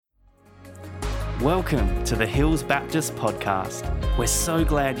Welcome to the Hills Baptist Podcast. We're so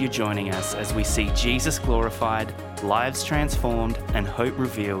glad you're joining us as we see Jesus glorified, lives transformed, and hope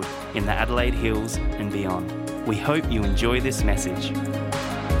revealed in the Adelaide Hills and beyond. We hope you enjoy this message.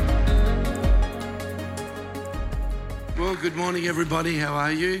 Well, good morning, everybody. How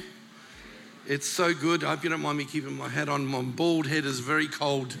are you? It's so good. I hope you don't mind me keeping my hat on. My bald head is very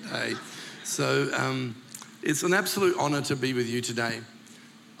cold today. So it's an absolute honour to be with you today.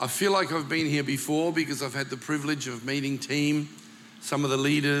 I feel like I've been here before because I've had the privilege of meeting team, some of the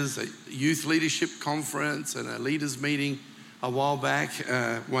leaders, a youth leadership conference and a leaders meeting a while back,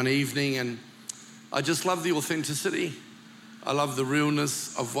 one evening. And I just love the authenticity. I love the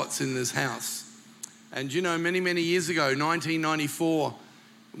realness of what's in this house. And you know, many years ago, 1994,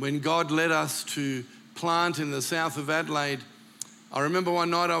 when God led us to plant in the south of Adelaide, I remember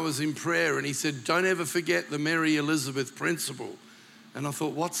one night I was in prayer and he said, don't ever forget the Mary Elizabeth principle. And I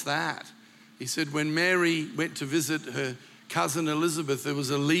thought, what's that? He said, when Mary went to visit her cousin Elizabeth, there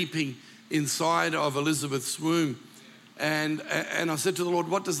was a leaping inside of Elizabeth's womb. And I said to the Lord,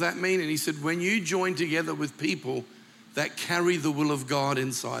 what does that mean? And he said, when you join together with people that carry the will of God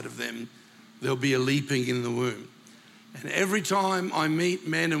inside of them, there'll be a leaping in the womb. And every time I meet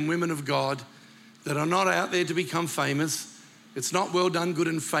men and women of God that are not out there to become famous, it's not well done, good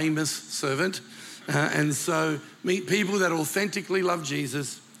and famous servant. And so meet people that authentically love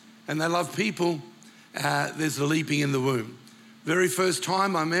Jesus and they love people, there's a leaping in the womb. Very first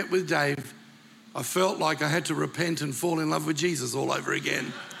time I met with Dave, I felt like I had to repent and fall in love with Jesus all over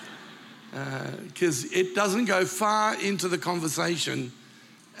again. Because it doesn't go far into the conversation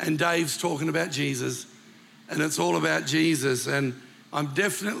and Dave's talking about Jesus and it's all about Jesus. And I'm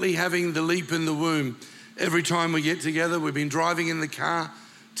definitely having the leap in the womb. Every time we get together, we've been driving in the car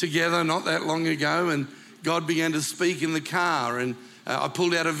together not that long ago and God began to speak in the car and I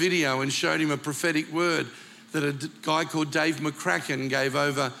pulled out a video and showed him a prophetic word that a guy called Dave McCracken gave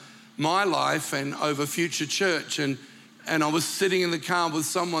over my life and over Future Church and I was sitting in the car with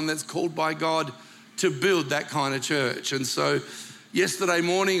someone that's called by God to build that kind of church. And so yesterday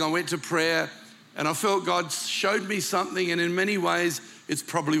morning I went to prayer and I felt God showed me something, and in many ways it's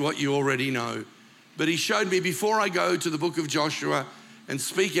probably what you already know. But he showed me, before I go to the book of Joshua and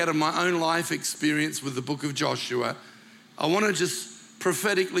speak out of my own life experience with the book of Joshua, I want to just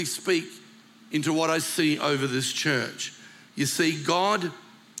prophetically speak into what I see over this church. You see, God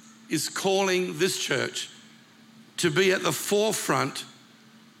is calling this church to be at the forefront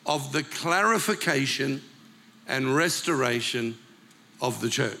of the clarification and restoration of the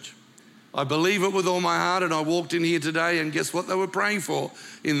church. I believe it with all my heart, and I walked in here today and guess what they were praying for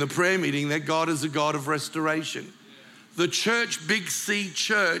in the prayer meeting? That God is a God of restoration. The church, Big C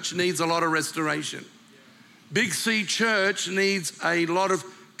Church, needs a lot of restoration. Big C Church needs a lot of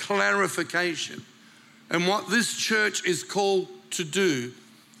clarification. And what this church is called to do,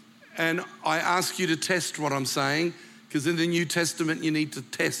 and I ask you to test what I'm saying, because in the New Testament you need to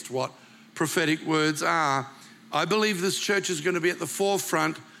test what prophetic words are. I believe this church is going to be at the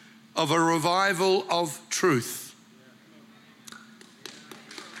forefront of a revival of truth.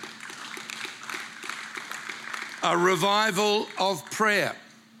 A revival of prayer.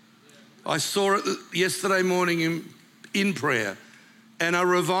 I saw it yesterday morning in prayer. And a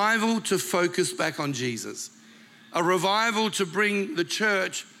revival to focus back on Jesus. A revival to bring the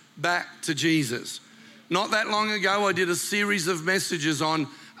church back to Jesus. Not that long ago, I did a series of messages on,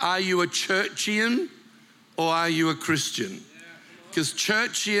 are you a churchian or are you a Christian? Because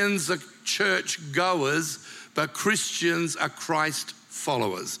churchians are church goers, but Christians are Christ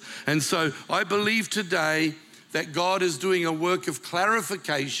followers. And so I believe today that God is doing a work of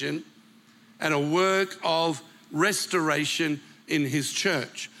clarification and a work of restoration in his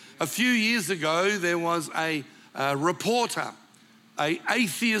church. A few years ago, there was a reporter, an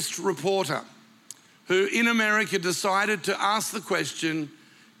atheist reporter, who in America decided to ask the question,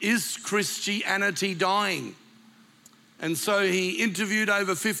 is Christianity dying? And so he interviewed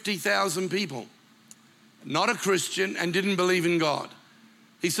over 50,000 people, not a Christian and didn't believe in God.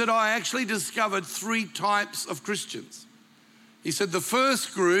 He said, I actually discovered 3 types of Christians. He said the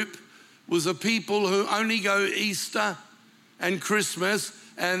first group was a people who only go Easter and Christmas,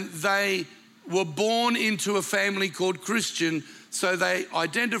 and they were born into a family called Christian, so they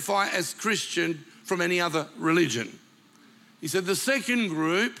identify as Christian from any other religion. He said the second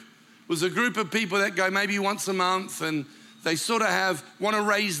group was a group of people that go maybe once a month and they sort of want to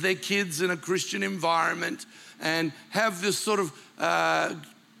raise their kids in a Christian environment and have this sort of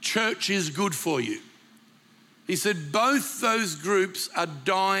church is good for you. He said both those groups are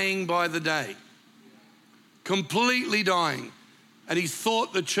dying by the day, completely dying. and he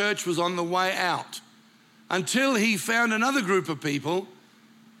thought the church was on the way out until he found another group of people,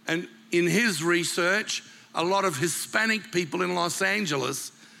 and in his research, a lot of Hispanic people in Los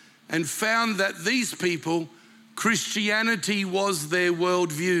Angeles, and found that these people, Christianity was their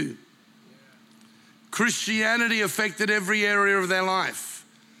worldview. Christianity affected every area of their life.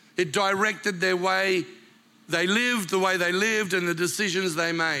 It directed their way they lived, the way they lived, and the decisions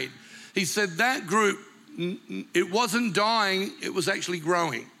they made. He said that group, it wasn't dying, it was actually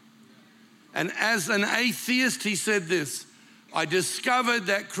growing. And as an atheist, he said this, I discovered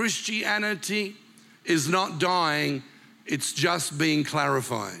that Christianity is not dying, it's just being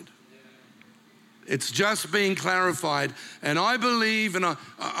clarified. It's just being clarified. And I believe, and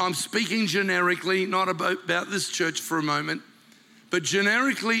I'm speaking generically, not about this church for a moment, but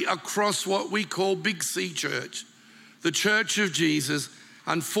generically across what we call Big C Church, the Church of Jesus.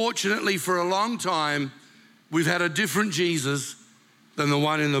 Unfortunately, for a long time, we've had a different Jesus than the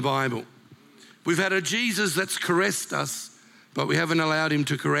one in the Bible. We've had a Jesus that's caressed us, but we haven't allowed him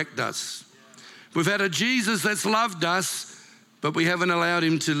to correct us. We've had a Jesus that's loved us, but we haven't allowed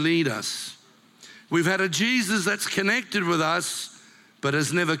him to lead us. We've had a Jesus that's connected with us, but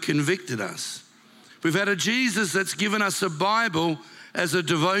has never convicted us. We've had a Jesus that's given us a Bible as a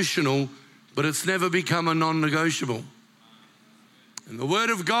devotional, but it's never become a non-negotiable. And the Word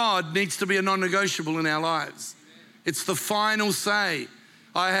of God needs to be a non-negotiable in our lives. It's the final say.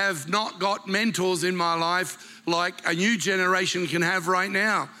 I have not got mentors in my life like a new generation can have right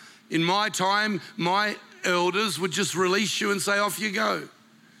now. In my time, my elders would just release you and say, off you go.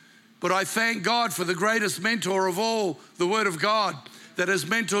 But I thank God for the greatest mentor of all, the Word of God, that has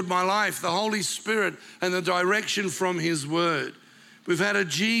mentored my life, the Holy Spirit, and the direction from his Word. We've had a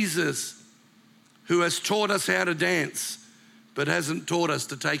Jesus who has taught us how to dance, but hasn't taught us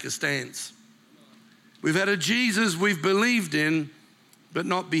to take a stance. We've had a Jesus we've believed in, but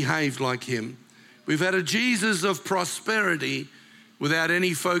not behaved like him. We've had a Jesus of prosperity without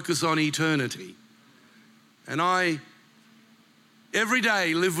any focus on eternity. And I, every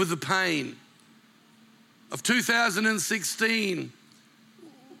day, live with the pain of 2016,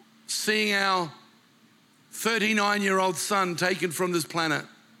 seeing our 39-year-old son taken from this planet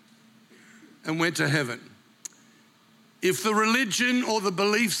and went to heaven. If the religion or the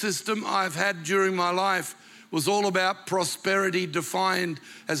belief system I've had during my life was all about prosperity defined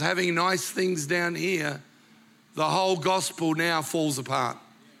as having nice things down here, the whole gospel now falls apart.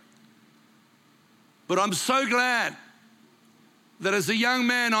 But I'm so glad that as a young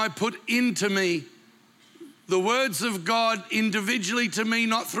man I put into me the words of God individually to me,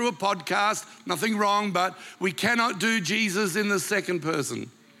 not through a podcast, nothing wrong, but we cannot do Jesus in the second person.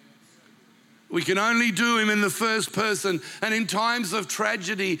 We can only do him in the first person. And in times of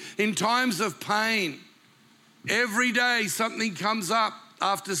tragedy, in times of pain, every day something comes up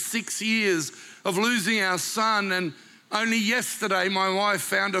after 6 years of losing our son. And only yesterday my wife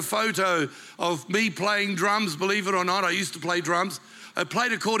found a photo of me playing drums. Believe it or not, I used to play drums. I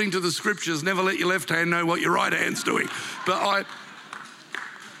played according to the scriptures, never let your left hand know what your right hand's doing. But I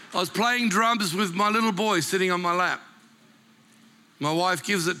was playing drums with my little boy sitting on my lap. My wife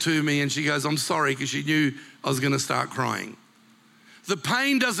gives it to me and she goes, I'm sorry, because she knew I was going to start crying. The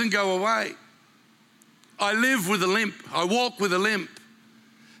pain doesn't go away. I live with a limp. I walk with a limp.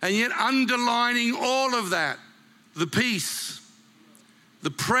 And yet underlining all of that, the peace,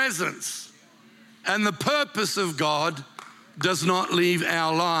 the presence, and the purpose of God does not leave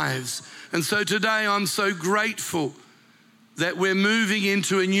our lives. And so today I'm so grateful that we're moving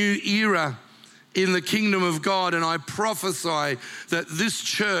into a new era in the kingdom of God, and I prophesy that this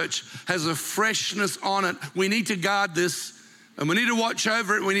church has a freshness on it. We need to guard this, and we need to watch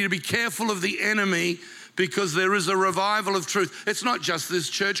over it. We need to be careful of the enemy, because there is a revival of truth. It's not just this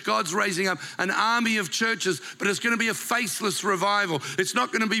church. God's raising up an army of churches, but it's going to be a faceless revival. It's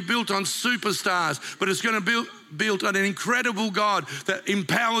not going to be built on superstars, but it's going to be built on an incredible God that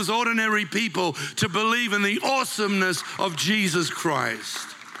empowers ordinary people to believe in the awesomeness of Jesus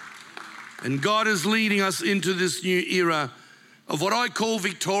Christ. And God is leading us into this new era of what I call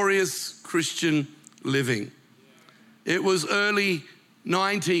victorious Christian living. It was early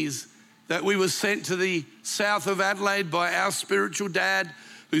 90s that we were sent to the south of Adelaide by our spiritual dad,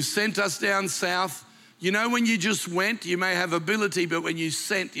 who sent us down south. You know, when you just went, you may have ability, but when you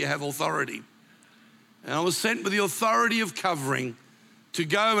sent, you have authority. And I was sent with the authority of covering to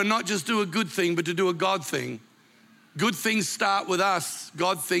go and not just do a good thing, but to do a God thing. Good things start with us.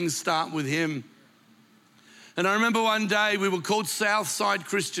 God things start with him. And I remember one day we were called Southside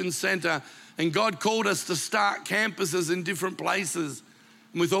Christian Centre, and God called us to start campuses in different places.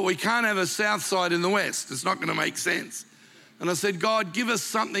 And we thought, we can't have a Southside in the West. It's not going to make sense. And I said, God, give us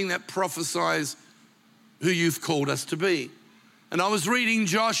something that prophesies who you've called us to be. And I was reading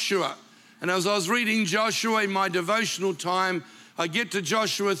Joshua. And as I was reading Joshua in my devotional time, I get to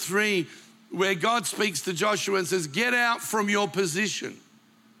Joshua 3, where God speaks to Joshua and says, get out from your position.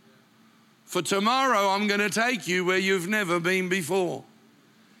 For tomorrow I'm going to take you where you've never been before.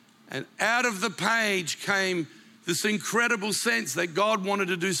 And out of the page came this incredible sense that God wanted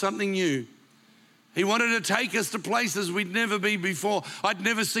to do something new. He wanted to take us to places we'd never been before. I'd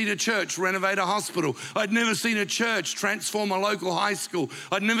never seen a church renovate a hospital. I'd never seen a church transform a local high school.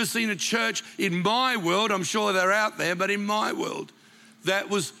 I'd never seen a church in my world, I'm sure they're out there, but in my world, that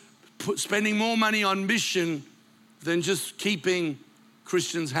was spending more money on mission than just keeping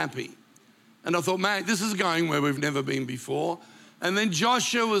Christians happy. And I thought, man, this is going where we've never been before. And then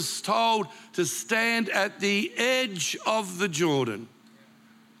Joshua was told to stand at the edge of the Jordan,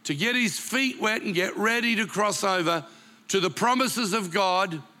 to get his feet wet and get ready to cross over to the promises of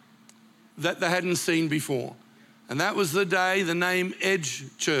God that they hadn't seen before. And that was the day the name Edge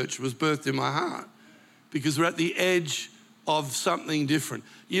Church was birthed in my heart, because we're at the edge of something different.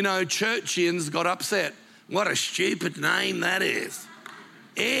 You know, Churchians got upset. What a stupid name that is.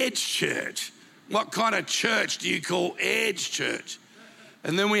 Edge Church. What kind of church do you call Edge Church?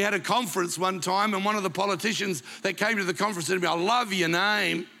 And then we had a conference one time, and one of the politicians that came to the conference said to me, I love your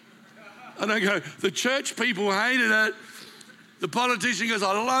name. And I go, the church people hated it. The politician goes,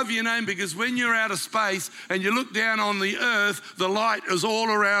 I love your name because when you're out of space and you look down on the earth, the light is all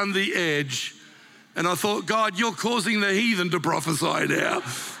around the edge. And I thought, God, you're causing the heathen to prophesy now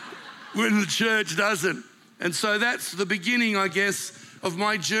when the church doesn't. And so that's the beginning, I guess, of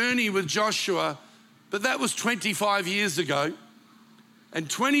my journey with Joshua. But that was 25 years ago. And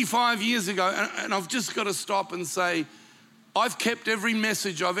 25 years ago, and I've just got to stop and say, I've kept every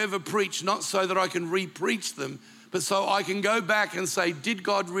message I've ever preached, not so that I can re-preach them, but so I can go back and say, did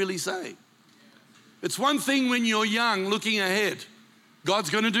God really say? It's one thing when you're young looking ahead. God's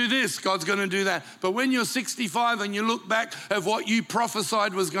going to do this, God's going to do that. But when you're 65 and you look back at what you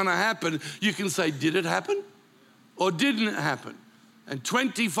prophesied was going to happen, you can say, did it happen or didn't it happen? And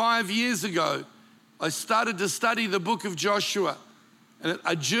 25 years ago, I started to study the book of Joshua. And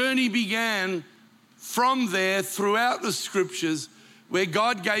a journey began from there throughout the scriptures where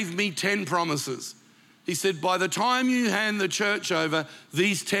God gave me 10 promises. He said, by the time you hand the church over,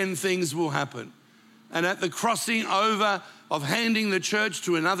 these 10 things will happen. And at the crossing over of handing the church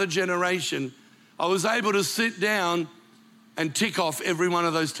to another generation, I was able to sit down and tick off every one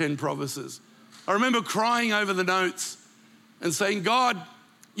of those 10 promises. I remember crying over the notes and saying, God,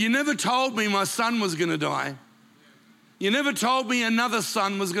 you never told me my son was going to die. You never told me another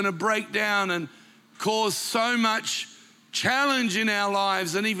son was going to break down and cause so much challenge in our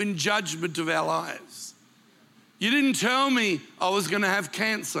lives and even judgment of our lives. You didn't tell me I was going to have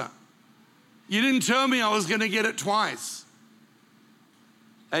cancer. You didn't tell me I was going to get it twice.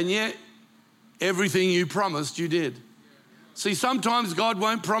 And yet, everything you promised, you did. See, sometimes God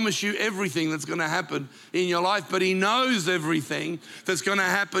won't promise you everything that's going to happen in your life, but he knows everything that's going to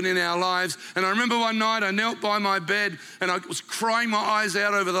happen in our lives. And I remember one night I knelt by my bed and I was crying my eyes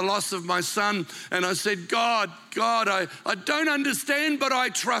out over the loss of my son. And I said, God, I don't understand, but I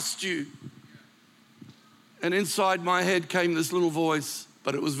trust you. And inside my head came this little voice,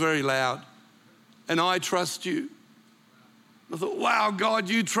 but it was very loud. And I trust you. I thought, wow, God,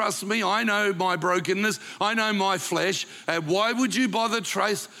 you trust me. I know my brokenness. I know my flesh. Why would you bother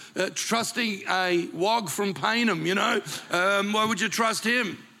trusting a wog from Payneham, you know? Why would you trust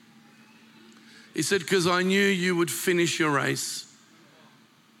him? He said, because I knew you would finish your race.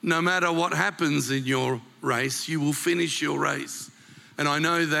 No matter what happens in your race, you will finish your race. And I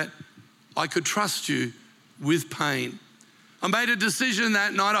know that I could trust you with pain. I made a decision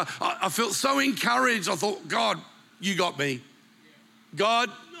that night. I felt so encouraged. I thought, God, you got me. God,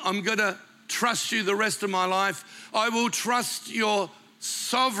 I'm going to trust you the rest of my life. I will trust your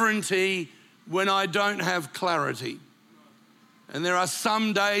sovereignty when I don't have clarity. And there are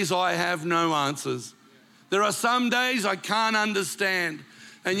some days I have no answers. There are some days I can't understand.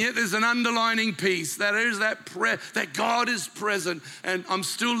 And yet there's an underlining peace that is that God is present, and I'm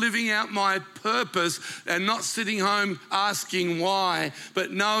still living out my purpose and not sitting home asking why,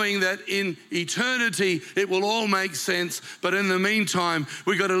 but knowing that in eternity it will all make sense. But in the meantime,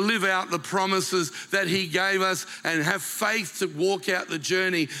 we've got to live out the promises that he gave us and have faith to walk out the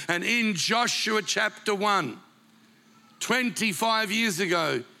journey. And in Joshua chapter 1, 25 years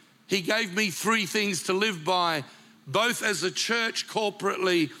ago, he gave me 3 things to live by, both as a church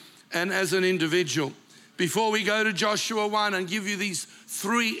corporately and as an individual. Before we go to Joshua 1 and give you these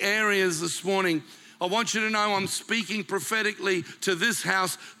 3 areas this morning, I want you to know I'm speaking prophetically to this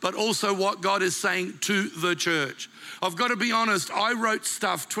house, but also what God is saying to the church. I've got to be honest, I wrote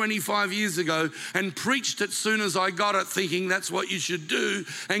stuff 25 years ago and preached it soon as I got it, thinking that's what you should do,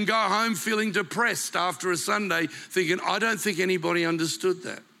 and go home feeling depressed after a Sunday, thinking, I don't think anybody understood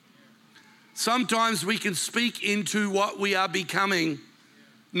that. Sometimes we can speak into what we are becoming,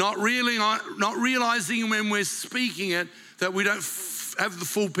 not realizing when we're speaking it that we don't have the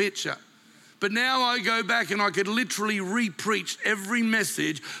full picture. But now I go back and I could literally re-preach every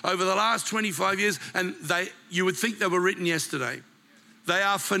message over the last 25 years, and you would think they were written yesterday. They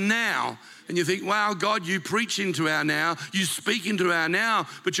are for now. And you think, wow, God, you preach into our now, you speak into our now,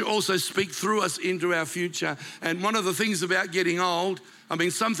 but you also speak through us into our future. And one of the things about getting old, I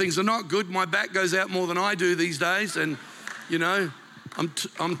mean, some things are not good. My back goes out more than I do these days. And, you know,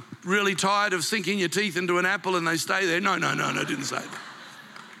 I'm really tired of sinking your teeth into an apple and they stay there. No, I didn't say that.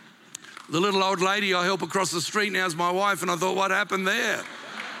 The little old lady I help across the street now is my wife, and I thought, what happened there?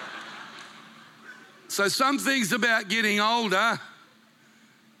 So some things about getting older,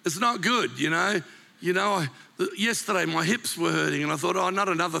 it's not good, you know. Yesterday my hips were hurting and I thought, oh, not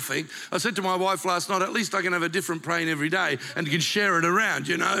another thing. I said to my wife last night, at least I can have a different pain every day and can share it around,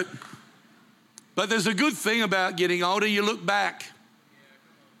 you know. But there's a good thing about getting older. You look back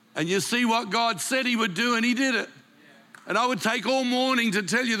and you see what God said he would do, and he did it. And I would take all morning to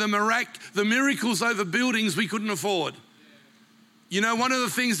tell you the miracles over buildings we couldn't afford. You know, one of the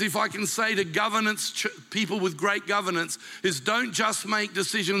things, if I can say to governance, people with great governance, is don't just make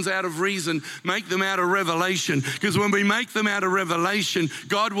decisions out of reason, make them out of revelation. Because when we make them out of revelation,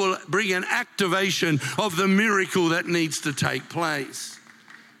 God will bring an activation of the miracle that needs to take place.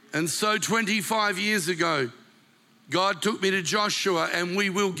 And so 25 years ago, God took me to Joshua, and we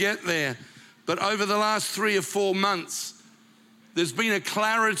will get there. But over the last 3 or 4 months, there's been a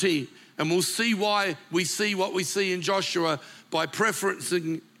clarity, and we'll see why we see what we see in Joshua by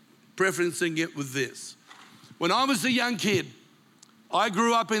preferencing it with this. When I was a young kid, I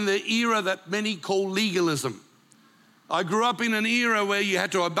grew up in the era that many call legalism. I grew up in an era where you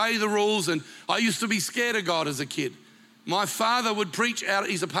had to obey the rules, and I used to be scared of God as a kid. My father would preach out,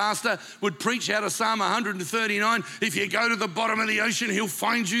 he's a pastor, would preach out of Psalm 139. If you go to the bottom of the ocean, he'll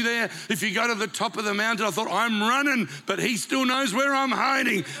find you there. If you go to the top of the mountain, I thought, I'm running, but he still knows where I'm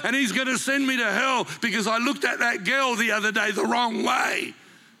hiding, and he's going to send me to hell because I looked at that girl the other day the wrong way.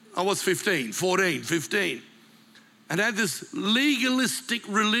 I was 15, and had this legalistic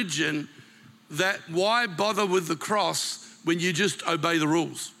religion that why bother with the cross when you just obey the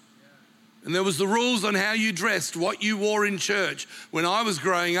rules? And there was the rules on how you dressed, what you wore in church. When I was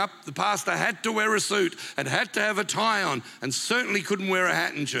growing up, the pastor had to wear a suit and had to have a tie on, and certainly couldn't wear a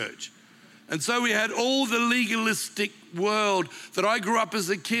hat in church. And so we had all the legalistic world that I grew up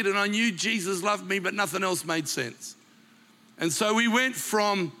as a kid, and I knew Jesus loved me, but nothing else made sense. And so we went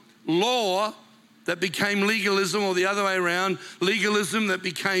from law that became legalism, or the other way around, legalism that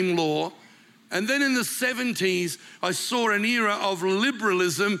became law. And then in the 70s, I saw an era of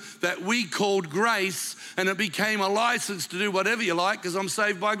liberalism that we called grace, and it became a license to do whatever you like because I'm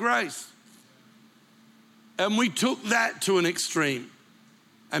saved by grace. And we took that to an extreme.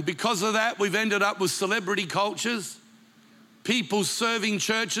 And because of that, we've ended up with celebrity cultures, people serving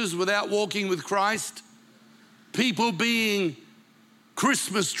churches without walking with Christ, people being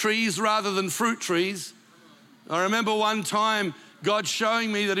Christmas trees rather than fruit trees. I remember one time God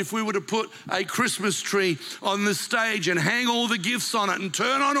showing me that if we were to put a Christmas tree on the stage and hang all the gifts on it and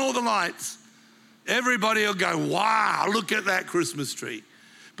turn on all the lights, everybody will go, wow, look at that Christmas tree.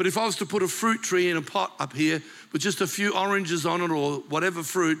 But if I was to put a fruit tree in a pot up here with just a few oranges on it or whatever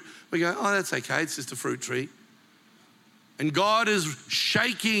fruit, we go, oh, that's okay, it's just a fruit tree. And God is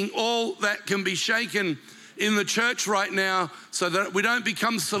shaking all that can be shaken in the church right now so that we don't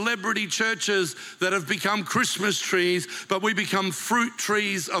become celebrity churches that have become Christmas trees, but we become fruit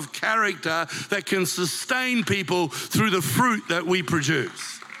trees of character that can sustain people through the fruit that we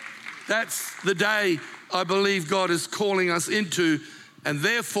produce. That's the day I believe God is calling us into. And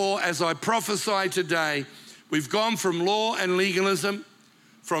therefore, as I prophesy today, we've gone from law and legalism,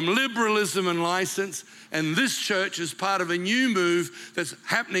 from liberalism and license, and this church is part of a new move that's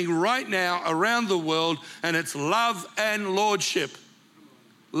happening right now around the world, and it's love and lordship.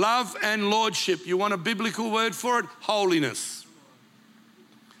 Love and lordship. You want a biblical word for it? Holiness.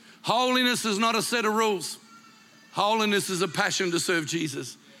 Holiness is not a set of rules. Holiness is a passion to serve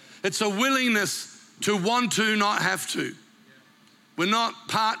Jesus. It's a willingness to want to, not have to. We're not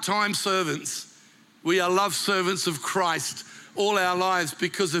part-time servants. We are love servants of Christ all our lives.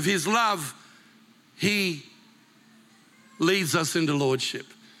 Because of his love, he leads us into lordship.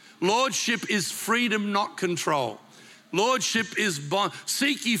 Lordship is freedom, not control. Lordship is bond.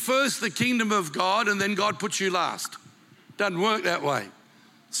 Seek ye first the kingdom of God, and then God puts you last. Doesn't work that way.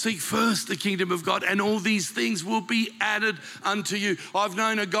 Seek first the kingdom of God, and all these things will be added unto you. I've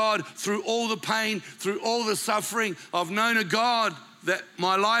known a God through all the pain, through all the suffering. I've known a God that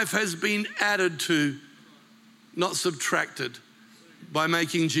my life has been added to, not subtracted, by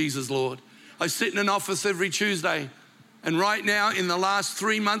making Jesus Lord. I sit in an office every Tuesday, and right now in the last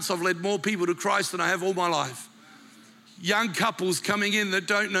 3 months, I've led more people to Christ than I have all my life. Young couples coming in that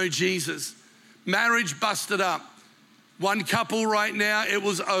don't know Jesus. Marriage busted up. One couple right now, it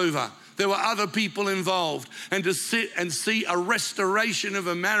was over. There were other people involved. And to sit and see a restoration of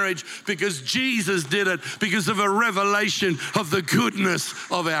a marriage because Jesus did it, because of a revelation of the goodness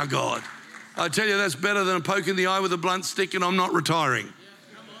of our God. I tell you, that's better than a poke in the eye with a blunt stick, and I'm not retiring.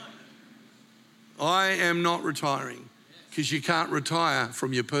 I am not retiring, because you can't retire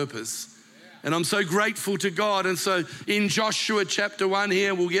from your purpose. And I'm so grateful to God. And so in Joshua chapter 1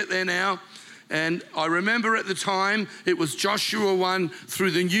 here, we'll get there now. And I remember at the time, it was Joshua 1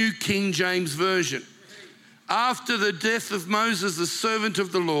 through the New King James Version. After the death of Moses, the servant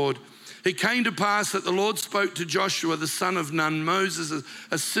of the Lord, it came to pass that the Lord spoke to Joshua, the son of Nun, Moses'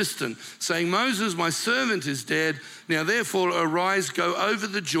 assistant, saying, Moses, my servant, is dead. Now therefore arise, go over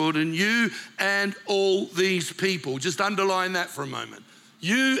the Jordan, you and all these people. Just underline that for a moment.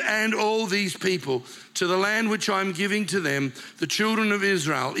 You and all these people, to the land which I'm giving to them, the children of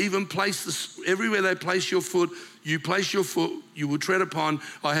Israel, even everywhere they place your foot, you will tread upon,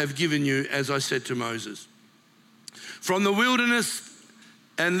 I have given you, as I said to Moses. From the wilderness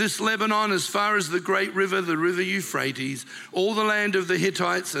and this Lebanon, as far as the great river, the river Euphrates, all the land of the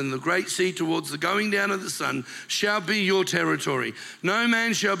Hittites and the great sea towards the going down of the sun shall be your territory. No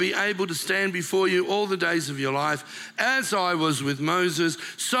man shall be able to stand before you all the days of your life. As I was with Moses,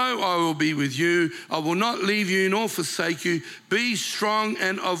 so I will be with you. I will not leave you nor forsake you. Be strong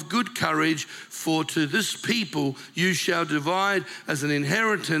and of good courage, for to this people you shall divide as an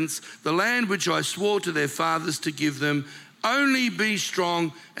inheritance the land which I swore to their fathers to give them. Only be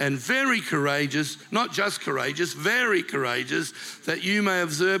strong and very courageous, not just courageous, very courageous, that you may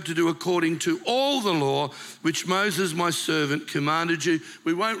observe to do according to all the law which Moses, my servant, commanded you.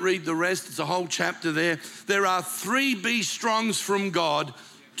 We won't read the rest. It's a whole chapter there. There are 3 be strongs from God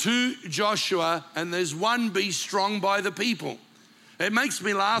to Joshua, and there's 1 be strong by the people. It makes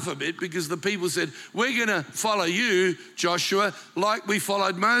me laugh a bit because the people said, we're going to follow you, Joshua, like we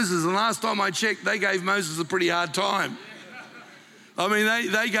followed Moses. And last time I checked, they gave Moses a pretty hard time. I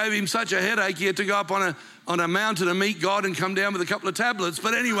mean, they gave him such a headache, he had to go up on a mountain and meet God and come down with a couple of tablets.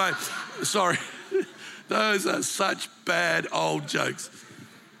 But anyway, sorry. Those are such bad old jokes.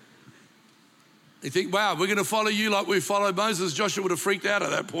 You think, wow, we're going to follow you like we followed Moses. Joshua would have freaked out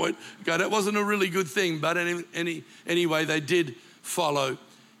at that point. Okay, that wasn't a really good thing, but anyway, they did follow.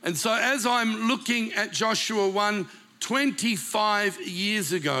 And so as I'm looking at Joshua 1, 25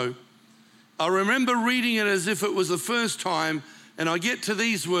 years ago, I remember reading it as if it was the first time, and I get to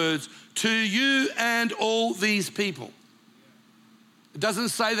these words, to you and all these people. It doesn't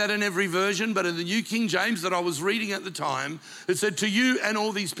say that in every version, but in the New King James that I was reading at the time, it said to you and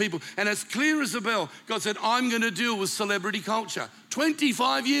all these people. And as clear as a bell, God said, I'm going to deal with celebrity culture.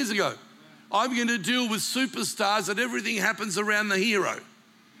 25 years ago, I'm going to deal with superstars, and everything happens around the hero.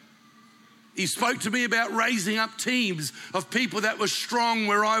 He spoke to me about raising up teams of people that were strong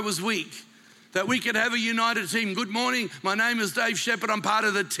where I was weak, that we could have a united team. Good morning, my name is Dave Shepherd. I'm part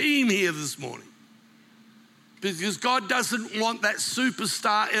of the team here this morning. Because God doesn't want that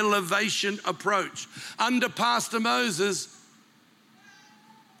superstar elevation approach. Under Pastor Moses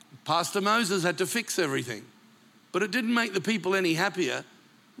had to fix everything, but it didn't make the people any happier.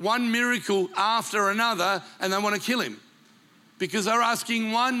 One miracle after another, and they want to kill him. Because they're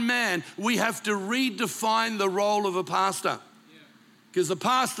asking one man. We have to redefine the role of a pastor. Because the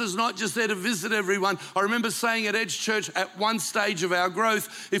pastor's not just there to visit everyone. I remember saying at Edge Church at one stage of our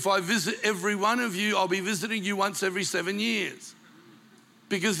growth, if I visit every one of you, I'll be visiting you once every 7 years.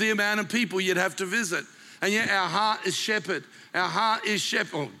 Because the amount of people you'd have to visit. And yet our heart is shepherd. Our heart is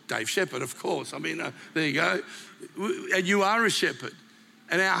shepherd. Oh, Dave Shepherd, of course. I mean, there you go. And you are a shepherd.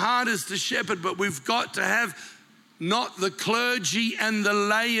 And our heart is to shepherd, but we've got to have not the clergy and the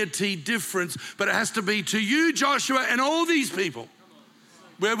laity difference, but it has to be to you, Joshua, and all these people.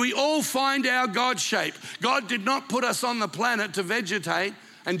 Where we all find our God shape. God did not put us on the planet to vegetate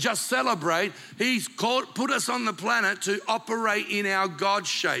and just celebrate. He's put us on the planet to operate in our God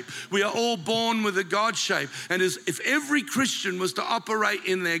shape. We are all born with a God shape. And if every Christian was to operate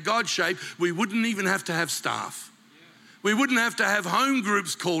in their God shape, we wouldn't even have to have staff. We wouldn't have to have home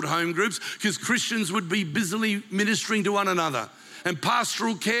groups called home groups because Christians would be busily ministering to one another. And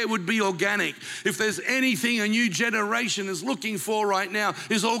pastoral care would be organic. If there's anything a new generation is looking for right now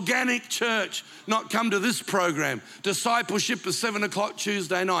is organic church, not come to this program. Discipleship is 7 o'clock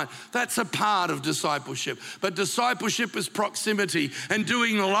Tuesday night. That's a part of discipleship. But discipleship is proximity and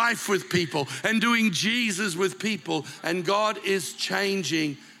doing life with people and doing Jesus with people. And God is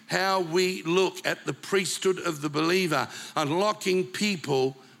changing how we look at the priesthood of the believer, unlocking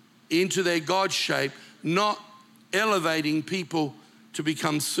people into their God shape, not elevating people to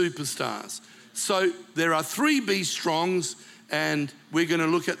become superstars. So there are 3 be strongs, and we're going to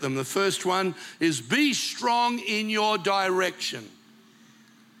look at them. The first one is be strong in your direction.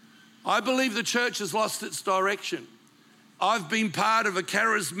 I believe the church has lost its direction. I've been part of a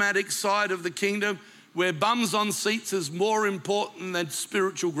charismatic side of the kingdom where bums on seats is more important than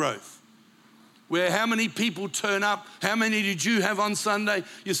spiritual growth. Where how many people turn up, how many did you have on Sunday?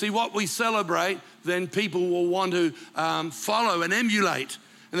 You see, what we celebrate, then people will want to follow and emulate.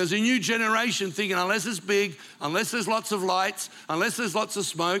 And there's a new generation thinking, unless it's big, unless there's lots of lights, unless there's lots of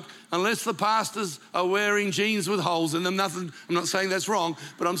smoke, unless the pastors are wearing jeans with holes in them, nothing, I'm not saying that's wrong,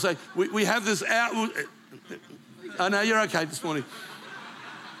 but I'm saying we have this out. Oh no, you're okay this morning.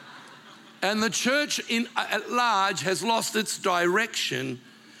 And the church at large has lost its direction.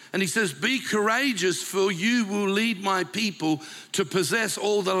 And he says, be courageous, for you will lead my people to possess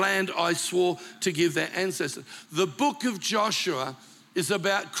all the land I swore to give their ancestors. The book of Joshua is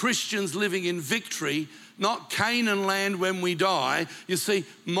about Christians living in victory, not Canaan land when we die. You see,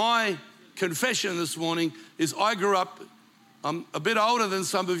 my confession this morning is I grew up, I'm a bit older than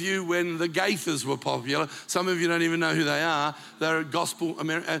some of you when the Gaithers were popular. Some of you don't even know who they are. They're gospel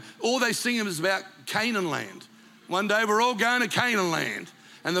American. All they sing is about Canaan land. One day we're all going to Canaan land.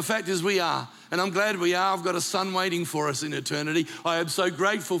 And the fact is we are. And I'm glad we are. I've got a son waiting for us in eternity. I am so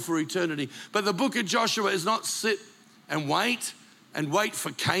grateful for eternity. But the book of Joshua is not sit and wait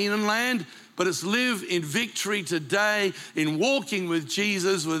for Canaan land, but it's live in victory today, in walking with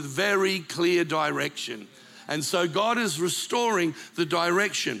Jesus with very clear direction. And so God is restoring the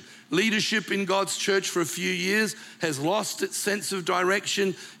direction. Leadership in God's church for a few years has lost its sense of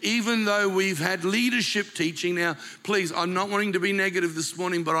direction, even though we've had leadership teaching. Now, please, I'm not wanting to be negative this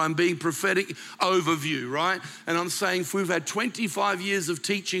morning, but I'm being prophetic overview, right? And I'm saying if we've had 25 years of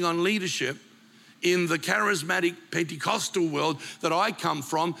teaching on leadership in the charismatic Pentecostal world that I come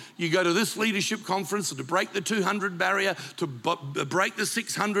from, you go to this leadership conference to break the 200 barrier, to break the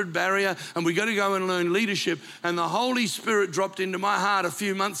 600 barrier, and we got to go and learn leadership. And the Holy Spirit dropped into my heart a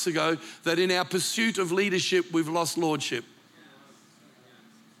few months ago that in our pursuit of leadership, we've lost lordship.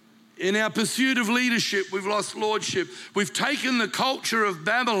 In our pursuit of leadership, we've lost lordship. We've taken the culture of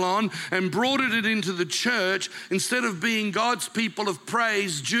Babylon and brought it into the church instead of being God's people of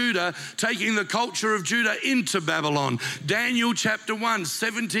praise, Judah, taking the culture of Judah into Babylon. Daniel chapter 1,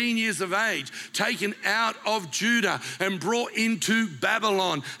 17 years of age, taken out of Judah and brought into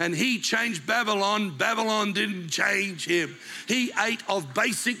Babylon. And he changed Babylon. Babylon didn't change him. He ate of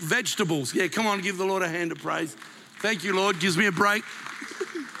basic vegetables. Yeah, come on, give the Lord a hand of praise. Thank you, Lord. Gives me a break.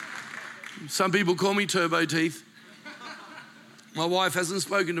 Some people call me turbo teeth. My wife hasn't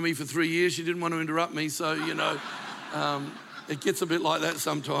spoken to me for 3 years. She didn't want to interrupt me, so, it gets a bit like that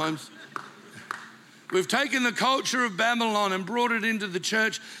sometimes. We've taken the culture of Babylon and brought it into the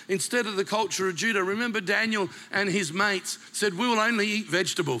church instead of the culture of Judah. Remember Daniel and his mates said, we will only eat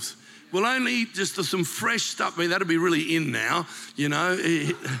vegetables. We'll only eat just some fresh stuff. I mean, that'll be really in now,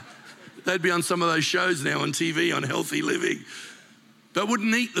 They'd be on some of those shows now on TV on healthy living. But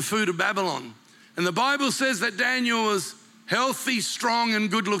wouldn't eat the food of Babylon. And the Bible says that Daniel was healthy, strong, and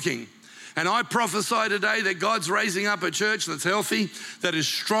good looking. And I prophesy today that God's raising up a church that's healthy, that is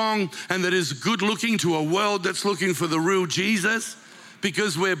strong, and that is good looking to a world that's looking for the real Jesus,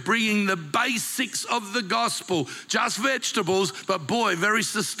 because we're bringing the basics of the gospel, just vegetables, but boy, very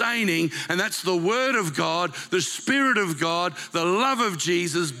sustaining. And that's the word of God, the Spirit of God, the love of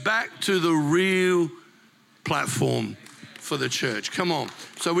Jesus back to the real platform for the church. Come on.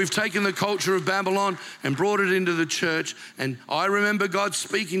 So we've taken the culture of Babylon and brought it into the church. And I remember God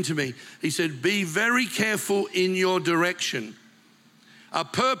speaking to me. He said, be very careful in your direction. A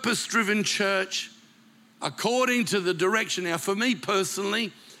purpose-driven church according to the direction. Now, for me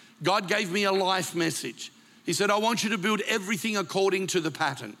personally, God gave me a life message. He said, I want you to build everything according to the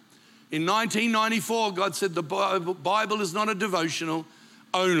pattern. In 1994, God said the Bible is not a devotional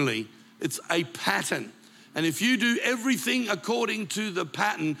only. It's a pattern. And if you do everything according to the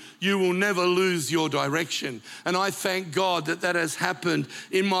pattern, you will never lose your direction. And I thank God that that has happened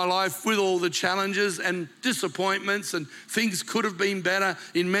in my life with all the challenges and disappointments, and things could have been better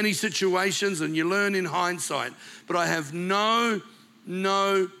in many situations, and you learn in hindsight. But I have no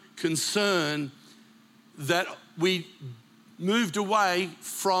concern that we moved away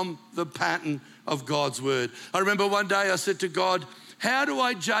from the pattern of God's word. I remember one day I said to God, how do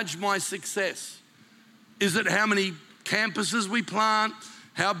I judge my success? Is it how many campuses we plant?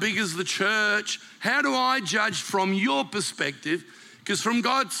 How big is the church? How do I judge from your perspective? Because from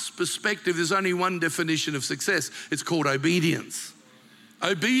God's perspective, there's only one definition of success. It's called obedience.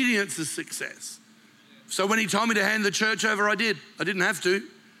 Obedience is success. So when he told me to hand the church over, I did. I didn't have to,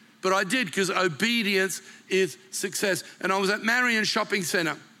 but I did, because obedience is success. And I was at Marion Shopping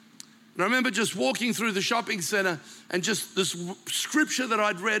Centre. And I remember just walking through the shopping centre and just this scripture that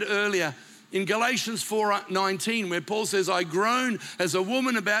I'd read earlier in Galatians 4:19, where Paul says, I groan as a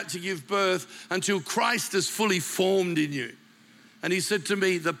woman about to give birth until Christ is fully formed in you. And he said to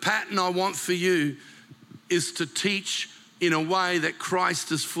me, the pattern I want for you is to teach in a way that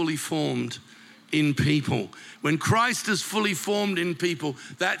Christ is fully formed in people. When Christ is fully formed in people,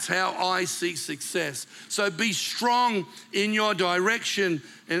 that's how I see success. So be strong in your direction.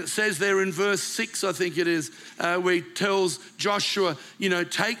 And it says there in verse 6, I think it is, where he tells Joshua,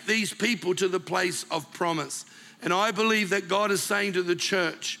 take these people to the place of promise. And I believe that God is saying to the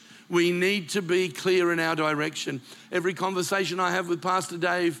church, we need to be clear in our direction. Every conversation I have with Pastor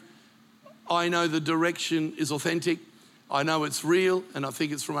Dave, I know the direction is authentic. I know it's real, and I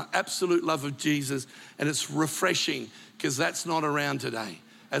think it's from an absolute love of Jesus, and it's refreshing, because that's not around today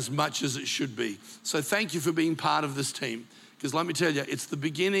as much as it should be. So thank you for being part of this team, because let me tell you, it's the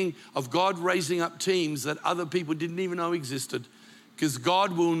beginning of God raising up teams that other people didn't even know existed, because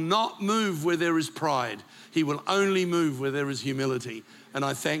God will not move where there is pride. He will only move where there is humility, and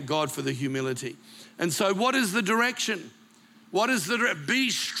I thank God for the humility. And so what is the direction? Be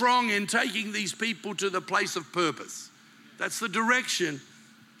strong in taking these people to the place of purpose. That's the direction,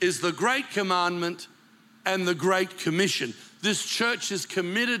 is the Great Commandment and the Great Commission. This church is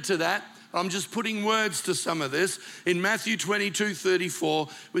committed to that. I'm just putting words to some of this. In Matthew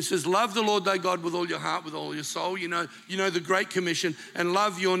 22:34, which says, love the Lord thy God with all your heart, with all your soul. You know the Great Commission, and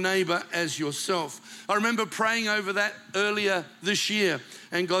love your neighbor as yourself. I remember praying over that earlier this year,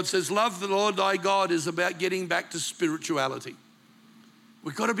 and God says, love the Lord thy God is about getting back to spirituality.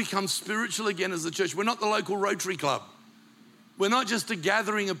 We've got to become spiritual again as a church. We're not the local Rotary Club. We're not just a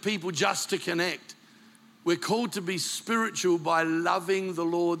gathering of people just to connect. We're called to be spiritual by loving the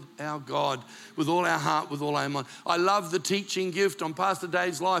Lord our God with all our heart, with all our mind. I love the teaching gift on Pastor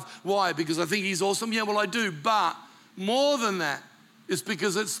Dave's life. Why? Because I think he's awesome. Yeah, well, I do. But more than that, it's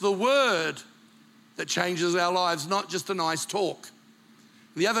because it's the word that changes our lives, not just a nice talk.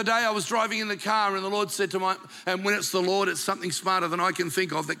 The other day I was driving in the car, and the Lord said and when it's the Lord, it's something smarter than I can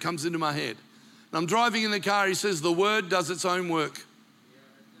think of that comes into my head. And I'm driving in the car, he says, the word does its own work.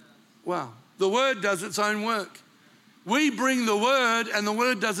 Wow, the word does its own work. We bring the word, and the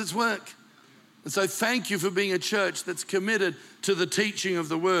word does its work. And so thank you for being a church that's committed to the teaching of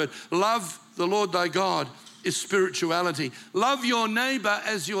the word. Love the Lord thy God is spirituality. Love your neighbor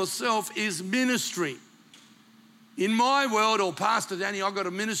as yourself is ministry. In my world, or Pastor Danny, I've got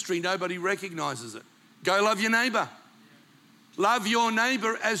a ministry, nobody recognizes it. Go love your neighbor. Love your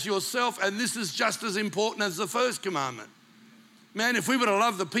neighbor as yourself, and this is just as important as the first commandment. Man, if we were to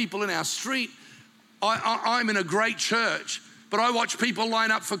love the people in our street, I'm in a great church, but I watch people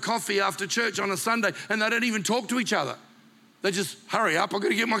line up for coffee after church on a Sunday, and they don't even talk to each other. They just, hurry up, I've got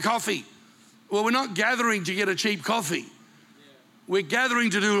to get my coffee. Well, we're not gathering to get a cheap coffee. We're gathering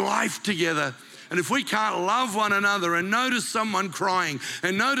to do life together. And if we can't love one another and notice someone crying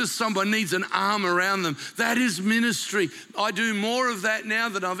and notice someone needs an arm around them, that is ministry. I do more of that now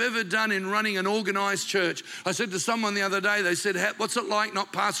than I've ever done in running an organized church. I said to someone the other day, they said, what's it like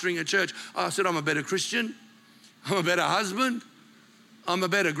not pastoring a church? I said, I'm a better Christian. I'm a better husband. I'm a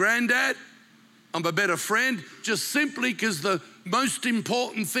better granddad. I'm a better friend, just simply because the most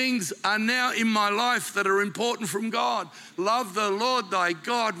important things are now in my life that are important from God. Love the Lord thy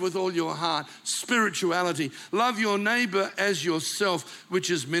God with all your heart, spirituality. Love your neighbor as yourself, which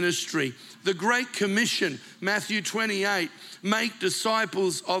is ministry. The Great Commission, Matthew 28, make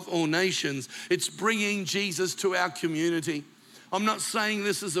disciples of all nations. It's bringing Jesus to our community. I'm not saying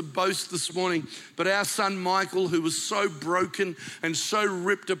this as a boast this morning, but our son Michael, who was so broken and so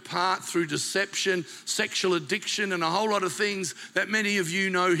ripped apart through deception, sexual addiction, and a whole lot of things that many of you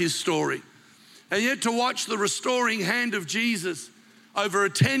know his story. And yet to watch the restoring hand of Jesus over a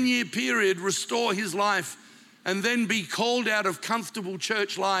 10-year period restore his life and then be called out of comfortable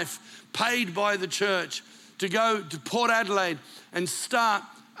church life, paid by the church, to go to Port Adelaide and start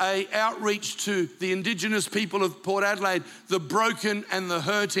an outreach to the Indigenous people of Port Adelaide, the broken and the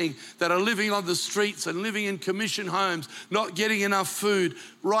hurting that are living on the streets and living in commission homes, not getting enough food.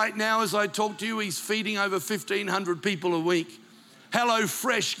 Right now, as I talk to you, he's feeding over 1,500 people a week. Hello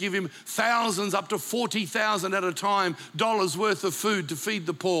Fresh give him thousands, up to 40,000 at a time, dollars worth of food to feed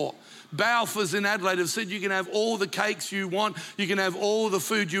the poor. Balfour's in Adelaide have said you can have all the cakes you want, you can have all the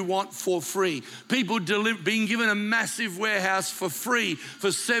food you want for free. People being given a massive warehouse for free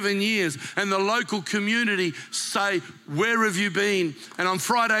for 7 years, and the local community say, where have you been? And on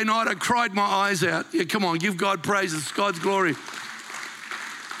Friday night, I cried my eyes out. Yeah, come on, give God praise, it's God's glory.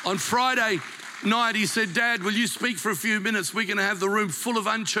 On Friday night, he said, Dad, will you speak for a few minutes? We're going to have the room full of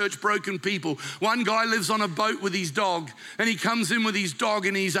unchurched, broken people. One guy lives on a boat with his dog, and he comes in with his dog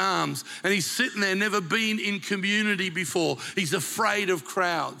in his arms, and he's sitting there, never been in community before. He's afraid of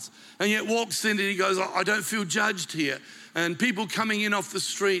crowds, and yet walks in and he goes, I don't feel judged here. And people coming in off the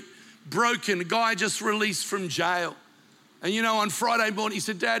street, broken, a guy just released from jail. And you know, on Friday morning, he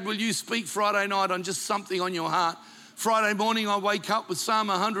said, Dad, will you speak Friday night on just something on your heart? Friday morning, I wake up with Psalm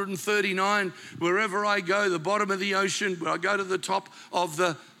 139. Wherever I go, the bottom of the ocean, where I go to the top of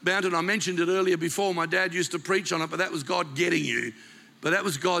the mountain. I mentioned it earlier before. My dad used to preach on it, but that was God getting you. But that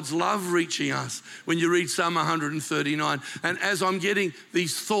was God's love reaching us when you read Psalm 139. And as I'm getting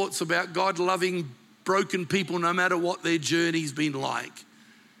these thoughts about God loving broken people no matter what their journey's been like,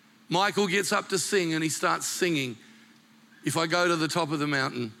 Michael gets up to sing and he starts singing, if I go to the top of the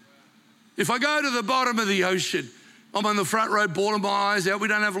mountain, if I go to the bottom of the ocean, I'm on the front row bawling my eyes out. We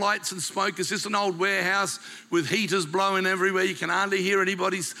don't have lights and smoke. It's just an old warehouse with heaters blowing everywhere. You can hardly hear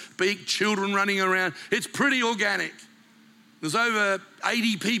anybody speak, children running around. It's pretty organic. There's over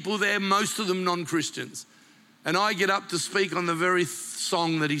 80 people there, most of them non-Christians. And I get up to speak on the very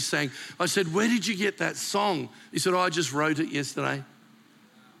song that he sang. I said, where did you get that song? He said, I just wrote it yesterday.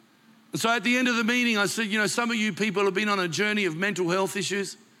 And so at the end of the meeting, I said, you know, some of you people have been on a journey of mental health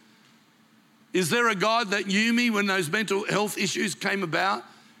issues. Is there a God that knew me when those mental health issues came about?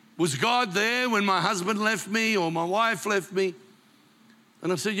 Was God there when my husband left me or my wife left me?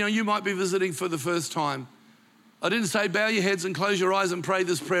 And I said, you know, you might be visiting for the first time. I didn't say bow your heads and close your eyes and pray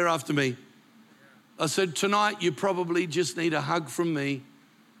this prayer after me. I said, tonight you probably just need a hug from me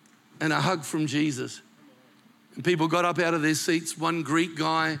and a hug from Jesus. And people got up out of their seats. One Greek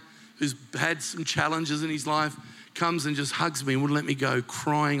guy who's had some challenges in his life comes and just hugs me and wouldn't let me go,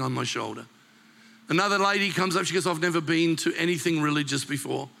 crying on my shoulder. Another lady comes up, she goes, I've never been to anything religious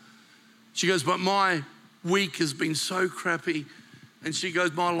before. She goes, but my week has been so crappy. And she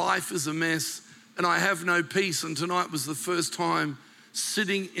goes, my life is a mess and I have no peace. And tonight was the first time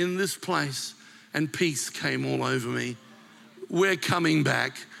sitting in this place and peace came all over me. We're coming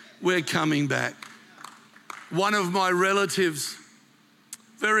back. We're coming back. One of my relatives,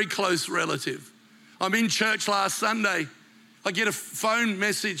 very close relative, I'm in church last Sunday. I get a phone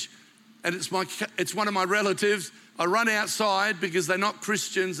message and it's one of my relatives. I run outside because they're not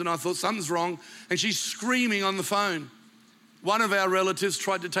Christians and I thought something's wrong. And she's screaming on the phone. One of our relatives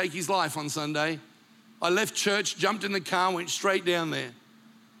tried to take his life on Sunday. I left church, jumped in the car, went straight down there.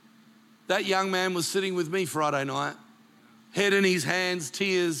 That young man was sitting with me Friday night, head in his hands,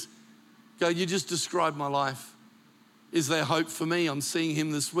 tears. Go, you just described my life. Is there hope for me? I'm seeing him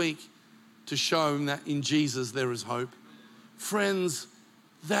this week to show him that in Jesus there is hope. Friends,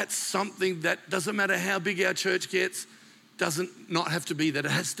 that's something that doesn't matter how big our church gets, doesn't not have to be there. It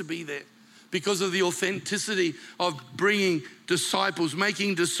has to be there because of the authenticity of bringing disciples,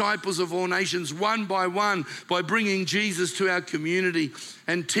 making disciples of all nations one by one by bringing Jesus to our community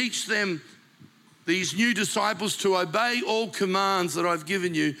and teach them, these new disciples, to obey all commands that I've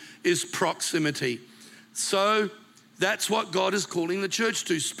given you is proximity. So that's what God is calling the church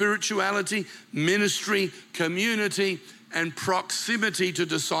to: spirituality, ministry, community, and proximity to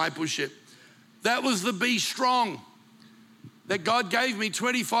discipleship. That was the be strong that God gave me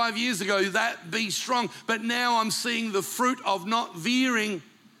 25 years ago, that be strong. But now I'm seeing the fruit of not veering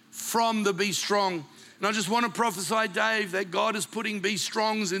from the be strong. And I just want to prophesy, Dave, that God is putting be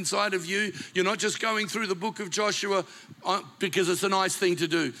strongs inside of you. You're not just going through the book of Joshua because it's a nice thing to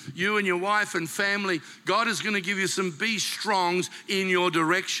do. You and your wife and family, God is going to give you some be strongs in your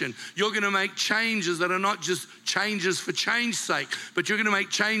direction. You're going to make changes that are not just changes for change's sake, but you're going to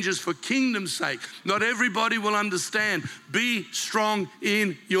make changes for kingdom's sake. Not everybody will understand. Be strong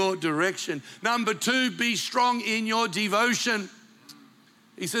in your direction. Number 2, be strong in your devotion.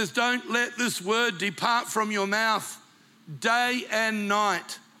 He says, don't let this word depart from your mouth day and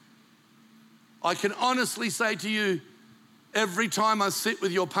night. I can honestly say to you, every time I sit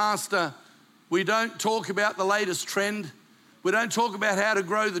with your pastor, we don't talk about the latest trend. We don't talk about how to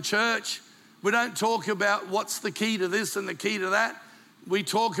grow the church. We don't talk about what's the key to this and the key to that. We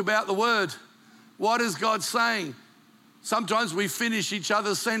talk about the word. What is God saying? Sometimes we finish each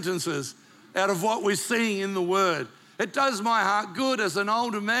other's sentences out of what we're seeing in the word. It does my heart good as an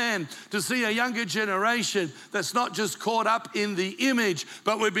older man to see a younger generation that's not just caught up in the image,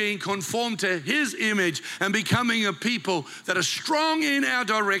 but we're being conformed to his image and becoming a people that are strong in our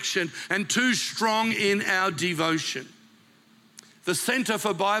direction and too strong in our devotion. The Center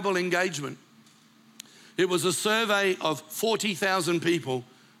for Bible Engagement. It was a survey of 40,000 people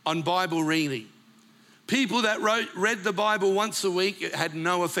on Bible reading. People that read the Bible once a week, it had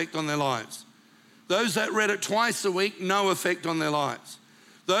no effect on their lives. Those that read it twice a week, no effect on their lives.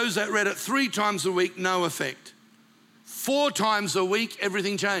 Those that read it 3 times a week, no effect. 4 times a week,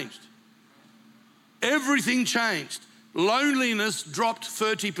 everything changed. Everything changed. Loneliness dropped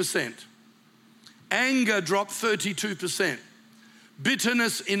 30%. Anger dropped 32%.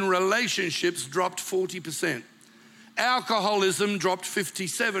 Bitterness in relationships dropped 40%. Alcoholism dropped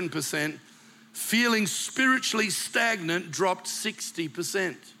 57%. Feeling spiritually stagnant dropped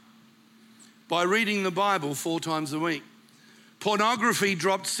 60%. By reading the Bible 4 times a week. Pornography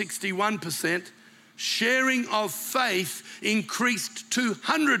dropped 61%. Sharing of faith increased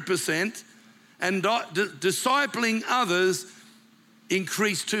 200%. And discipling others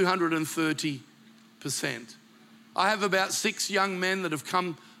increased 230%. I have about 6 young men that have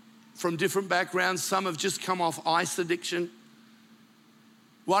come from different backgrounds. Some have just come off ice addiction.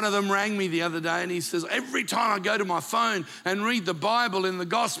 One of them rang me the other day and he says, every time I go to my phone and read the Bible in the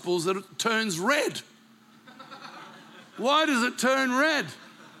Gospels, it turns red. Why does it turn red?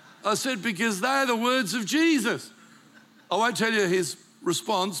 I said, because they're the words of Jesus. I won't tell you his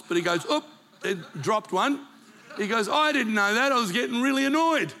response, but he goes, oop, it dropped one. He goes, I didn't know that. I was getting really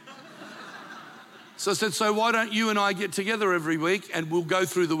annoyed. So I said, so why don't you and I get together every week and we'll go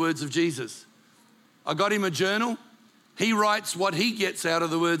through the words of Jesus. I got him a journal. He writes what he gets out of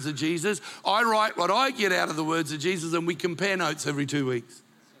the words of Jesus. I write what I get out of the words of Jesus, and we compare notes every 2 weeks.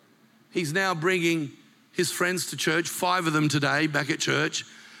 He's now bringing his friends to church, 5 of them today back at church.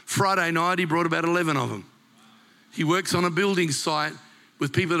 Friday night, he brought about 11 of them. He works on a building site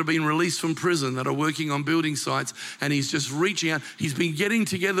with people that have been released from prison that are working on building sites, and he's just reaching out. He's been getting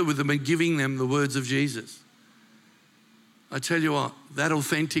together with them and giving them the words of Jesus. I tell you what, that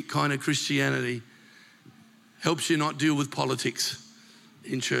authentic kind of Christianity helps you not deal with politics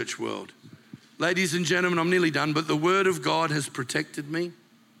in church world. Ladies and gentlemen, I'm nearly done, but the word of God has protected me.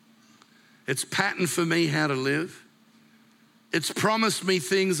 It's patterned for me how to live. It's promised me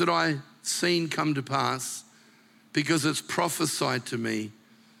things that I've seen come to pass because it's prophesied to me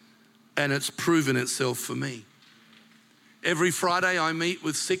and it's proven itself for me. Every Friday I meet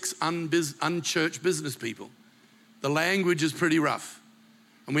with 6 unchurched business people. The language is pretty rough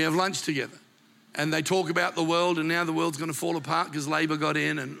and we have lunch together. And they talk about the world and now the world's going to fall apart because Labor got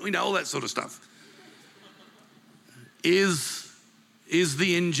in and all that sort of stuff. Is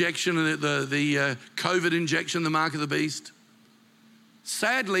the injection, the COVID injection, the mark of the beast?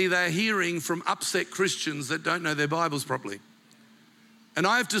 Sadly, they're hearing from upset Christians that don't know their Bibles properly. And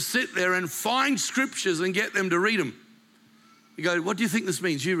I have to sit there and find scriptures and get them to read them. You go, what do you think this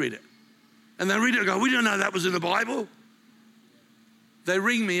means? You read it. And they read it and go, we don't know that was in the Bible. They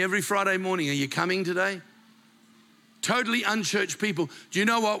ring me every Friday morning. Are you coming today? Totally unchurched people. Do you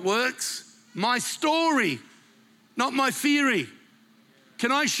know what works? My story, not my theory.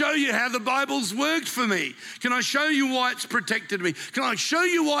 Can I show you how the Bible's worked for me? Can I show you why it's protected me? Can I show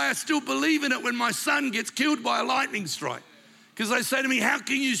you why I still believe in it when my son gets killed by a lightning strike? Because they say to me, how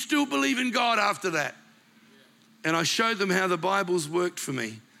can you still believe in God after that? And I showed them how the Bible's worked for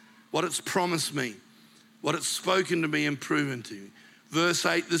me, what it's promised me, what it's spoken to me and proven to me. Verse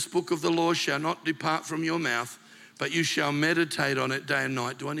 8, this book of the law shall not depart from your mouth, but you shall meditate on it day and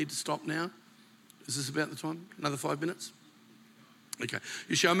night. Do I need to stop now? Is this about the time? Another 5 minutes? Okay.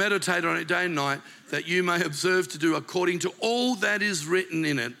 You shall meditate on it day and night, that you may observe to do according to all that is written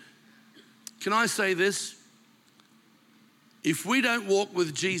in it. Can I say this? If we don't walk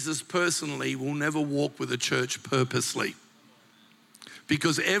with Jesus personally, we'll never walk with the church purposely.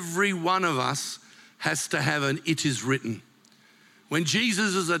 Because every one of us has to have an it is written. When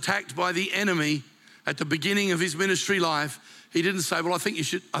Jesus is attacked by the enemy at the beginning of his ministry life, he didn't say, well,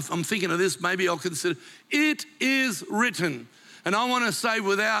 I'm thinking of this, maybe I'll consider. It is written. And I want to say,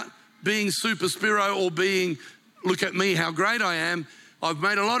 without being super spiro or being, look at me, how great I am, I've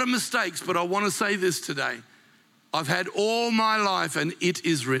made a lot of mistakes, but I want to say this today. I've had all my life and it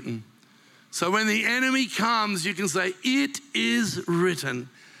is written. So when the enemy comes, you can say, it is written,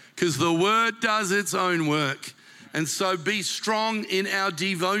 because the word does its own work. And so be strong in our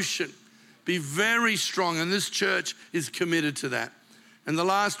devotion. Be very strong, and this church is committed to that. And the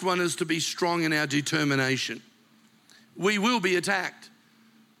last one is to be strong in our determination. We will be attacked.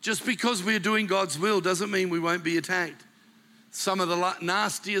 Just because we're doing God's will doesn't mean we won't be attacked. Some of the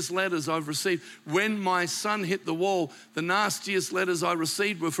nastiest letters I've received, when my son hit the wall, the nastiest letters I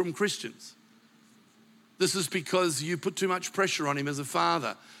received were from Christians. This is because you put too much pressure on him as a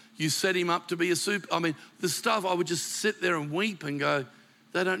father. You set him up to be the stuff, I would just sit there and weep and go,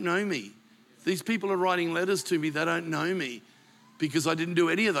 they don't know me. These people are writing letters to me, they don't know me, because I didn't do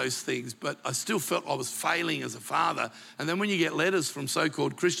any of those things, but I still felt I was failing as a father. And then when you get letters from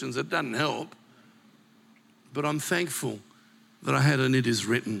so-called Christians, it doesn't help. But I'm thankful that I had an it is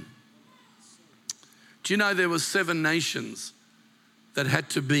written. Do you know there were 7 nations that had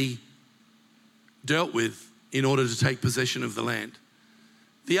to be dealt with in order to take possession of the land?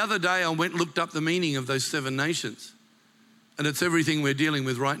 The other day I went and looked up the meaning of those 7 nations, and it's everything we're dealing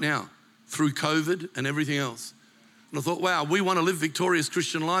with right now through COVID and everything else. And I thought, wow, we want to live victorious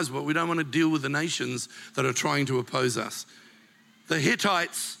Christian lives, but we don't want to deal with the nations that are trying to oppose us. The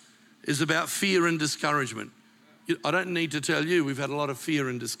Hittites is about fear and discouragement. I don't need to tell you, we've had a lot of fear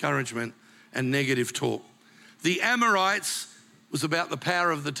and discouragement and negative talk. The Amorites was about the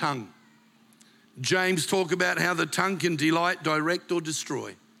power of the tongue. James talked about how the tongue can delight, direct, or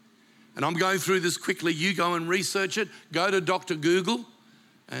destroy. And I'm going through this quickly. You go and research it. Go to Dr. Google.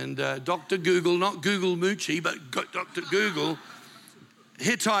 And Dr. Google, not Google Moochie, but Dr. Google,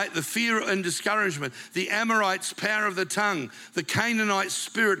 Hittite, the fear and discouragement. The Amorites, power of the tongue. The Canaanite,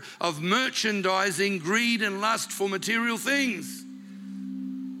 spirit of merchandising, greed and lust for material things.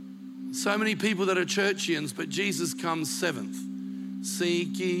 So many people that are churchians, but Jesus comes 7th.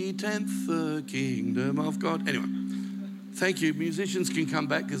 Seek ye 10th the kingdom of God. Anyway, thank you. Musicians can come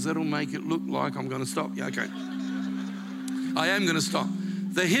back because that'll make it look like I'm going to stop. Yeah, okay. I am going to stop.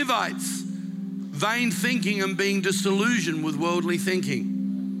 The Hivites, vain thinking and being disillusioned with worldly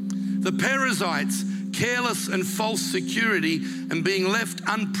thinking. The Perizzites, careless and false security and being left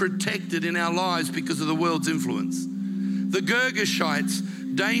unprotected in our lives because of the world's influence. The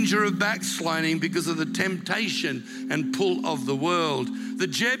Girgashites, danger of backsliding because of the temptation and pull of the world. The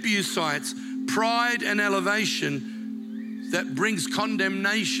Jebusites, pride and elevation that brings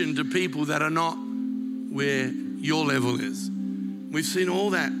condemnation to people that are not where your level is. We've seen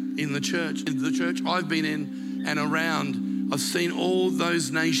all that in the church. In the church I've been in and around, I've seen all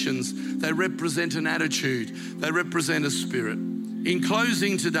those nations. They represent an attitude. They represent a spirit. In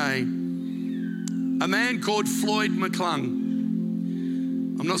closing today, a man called Floyd McClung,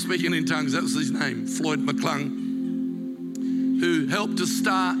 I'm not speaking in tongues, that was his name, Floyd McClung, who helped to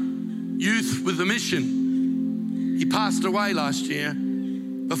start Youth with a Mission. He passed away last year,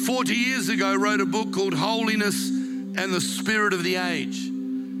 but 40 years ago wrote a book called Holiness and the Spirit of the Age.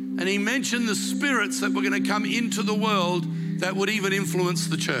 And he mentioned the spirits that were going to come into the world that would even influence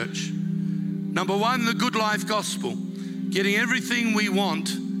the church. Number 1, the good life gospel, getting everything we want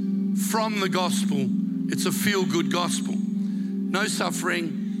from the gospel. It's a feel-good gospel. No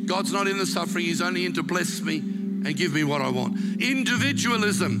suffering. God's not in the suffering. He's only in to bless me and give me what I want.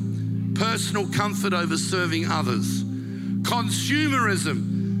 Individualism, personal comfort over serving others.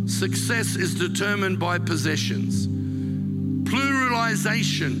 Consumerism, success is determined by possessions.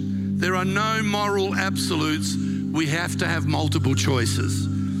 Pluralization, there are no moral absolutes. We have to have multiple choices.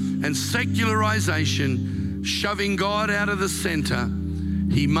 And secularization, shoving God out of the center,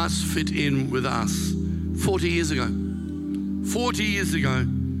 he must fit in with us. 40 years ago,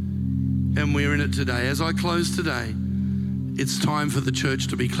 and we're in it today. As I close today, it's time for the church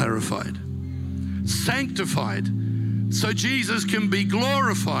to be clarified, sanctified, so Jesus can be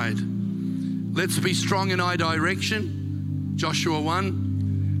glorified. Let's be strong in our direction. Joshua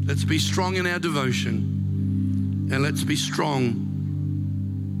 1, let's be strong in our devotion, and let's be strong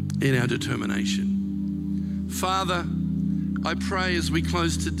in our determination. Father, I pray as we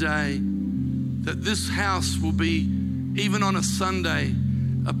close today that this house will be, even on a Sunday,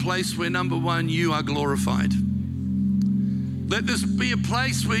 a place where, number 1, you are glorified. Let this be a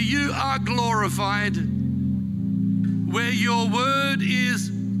place where you are glorified, where your word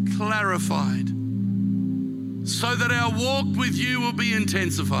is clarified, so that our walk with you will be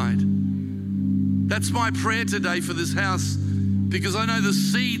intensified. That's my prayer today for this house, because I know the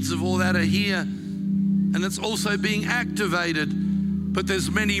seeds of all that are here, and it's also being activated, but there's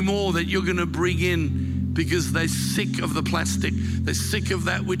many more that you're going to bring in because they're sick of the plastic. They're sick of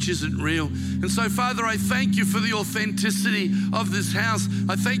that which isn't real. And so, Father, I thank you for the authenticity of this house.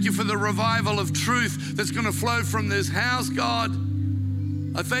 I thank you for the revival of truth that's going to flow from this house, God.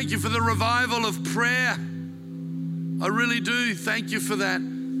 I thank you for the revival of prayer. I really do. Thank you for that.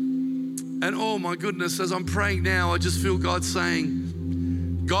 And oh my goodness, as I'm praying now, I just feel God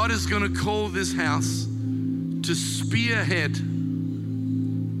saying, God is going to call this house to spearhead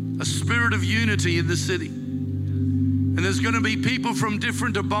a spirit of unity in the city. And there's going to be people from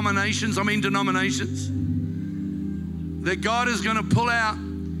different denominations, that God is going to pull out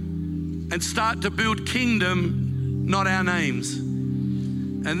and start to build kingdom, not our names.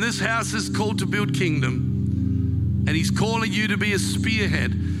 And this house is called to build kingdom. And He's calling you to be a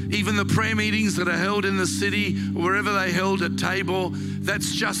spearhead. Even the prayer meetings that are held in the city, wherever they held at Tabor,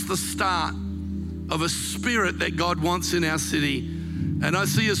 that's just the start of a spirit that God wants in our city. And I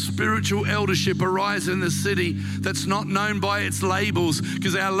see a spiritual eldership arise in the city that's not known by its labels,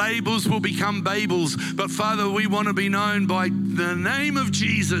 because our labels will become Babels. But Father, we want to be known by the name of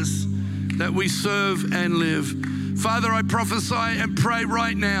Jesus that we serve and live. Father, I prophesy and pray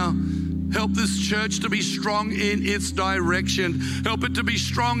right now, help this church to be strong in its direction. Help it to be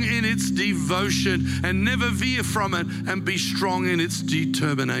strong in its devotion and never veer from it, and be strong in its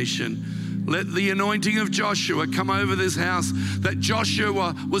determination. Let the anointing of Joshua come over this house, that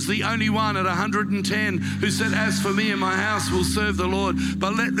Joshua was the only one at 110 who said, as for me and my house, we'll serve the Lord.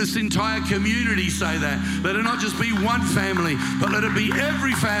 But let this entire community say that. Let it not just be one family, but let it be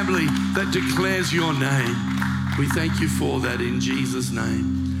every family that declares your name. We thank you for that in Jesus'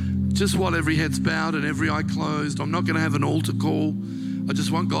 name. Just while every head's bowed and every eye closed, I'm not going to have an altar call. I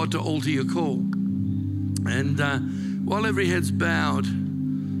just want God to alter your call. And while every head's bowed,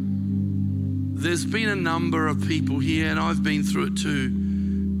 there's been a number of people here, and I've been through it too,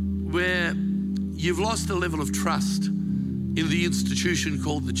 where you've lost a level of trust in the institution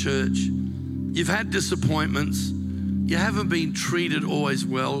called the church. You've had disappointments. You haven't been treated always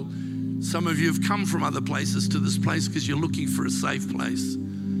well. Some of you have come from other places to this place because you're looking for a safe place.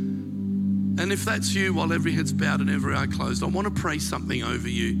 And if that's you, while every head's bowed and every eye closed, I want to pray something over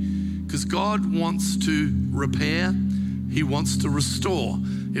you, because God wants to repair. He wants to restore.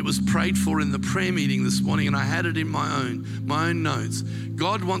 It was prayed for in the prayer meeting this morning, and I had it in my own notes.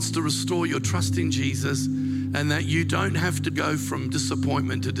 God wants to restore your trust in Jesus, and that you don't have to go from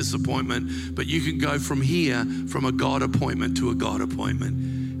disappointment to disappointment, but you can go from here, from a God appointment to a God appointment.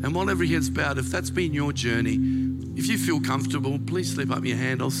 And while every head's bowed, if that's been your journey, if you feel comfortable, please slip up your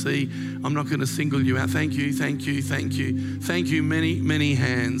hand. I'll see. I'm not going to single you out. Thank you, thank you, thank you. Thank you, many, many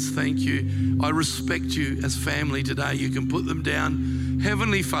hands. Thank you. I respect you as family today. You can put them down.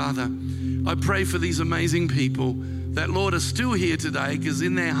 Heavenly Father, I pray for these amazing people that, Lord, are still here today because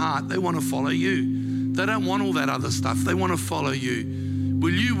in their heart they want to follow you. They don't want all that other stuff. They want to follow you.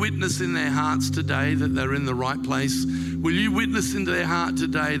 Will you witness in their hearts today that they're in the right place? Will you witness into their heart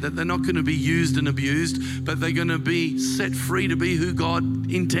today that they're not going to be used and abused, but they're going to be set free to be who God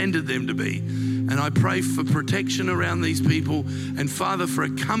intended them to be? And I pray for protection around these people, and Father, for a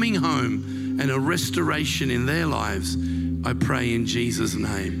coming home and a restoration in their lives. I pray in Jesus'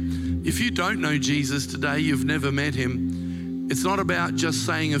 name. If you don't know Jesus today, you've never met him, it's not about just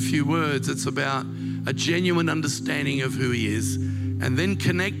saying a few words. It's about a genuine understanding of who he is, and then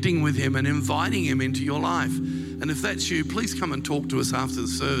connecting with him and inviting him into your life. And if that's you, please come and talk to us after the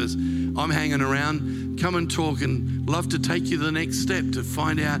service. I'm hanging around. Come and talk, and love to take you the next step to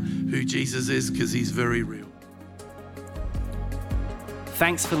find out who Jesus is, because he's very real.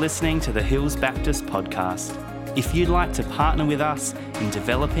 Thanks for listening to the Hills Baptist podcast. If you'd like to partner with us in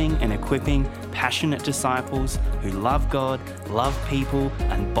developing and equipping passionate disciples who love God, love people,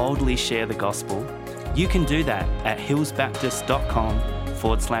 and boldly share the gospel, you can do that at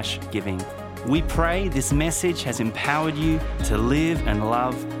hillsbaptist.com/giving. We pray this message has empowered you to live and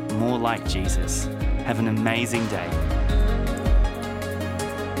love more like Jesus. Have an amazing day.